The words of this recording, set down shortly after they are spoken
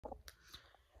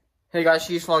Hey guys,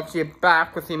 She's Vlogs here,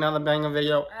 back with another banger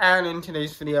video, and in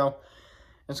today's video,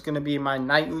 it's going to be my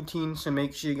night routine, so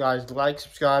make sure you guys like,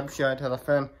 subscribe, share it, tell a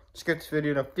friend. Let's get this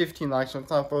video to 15 likes, so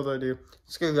without further ado,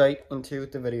 let's get right into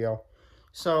the video.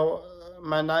 So,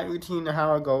 my night routine,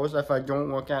 how it goes, if I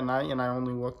don't work at night and I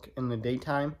only work in the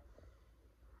daytime,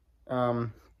 I,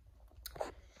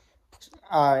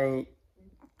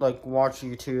 watch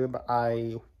YouTube,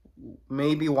 I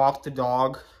maybe walk the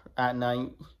dog at night.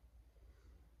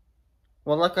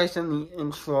 Well, like I said in the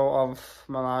intro of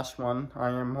my last one, I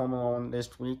am home alone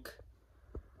this week,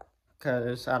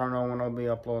 because I don't know when I'll be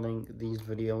uploading these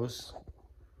videos.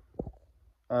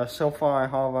 So far I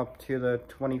have up to the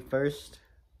 21st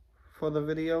for the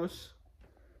videos,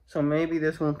 so maybe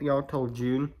this won't be out till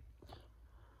June,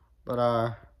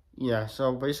 but yeah,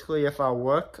 so basically if I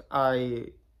work, I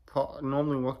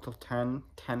normally work till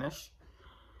 10-ish,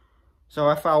 so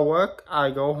if I work,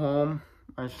 I go home,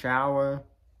 I shower,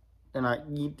 then I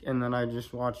eat, and then I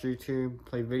just watch YouTube,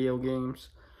 play video games.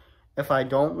 If I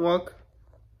don't work,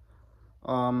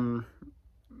 I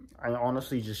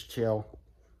honestly just chill.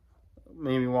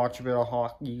 Maybe watch a bit of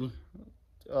hockey.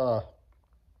 Yeah,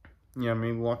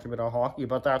 maybe watch a bit of hockey,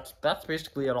 but that's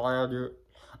basically it. All I do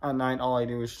at night, all I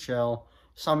do is chill.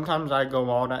 Sometimes I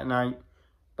go out at night,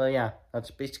 but yeah,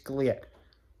 that's basically it.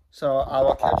 So I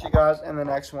will catch you guys in the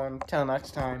next one. Till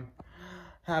next time,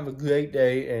 have a great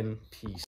day, and peace.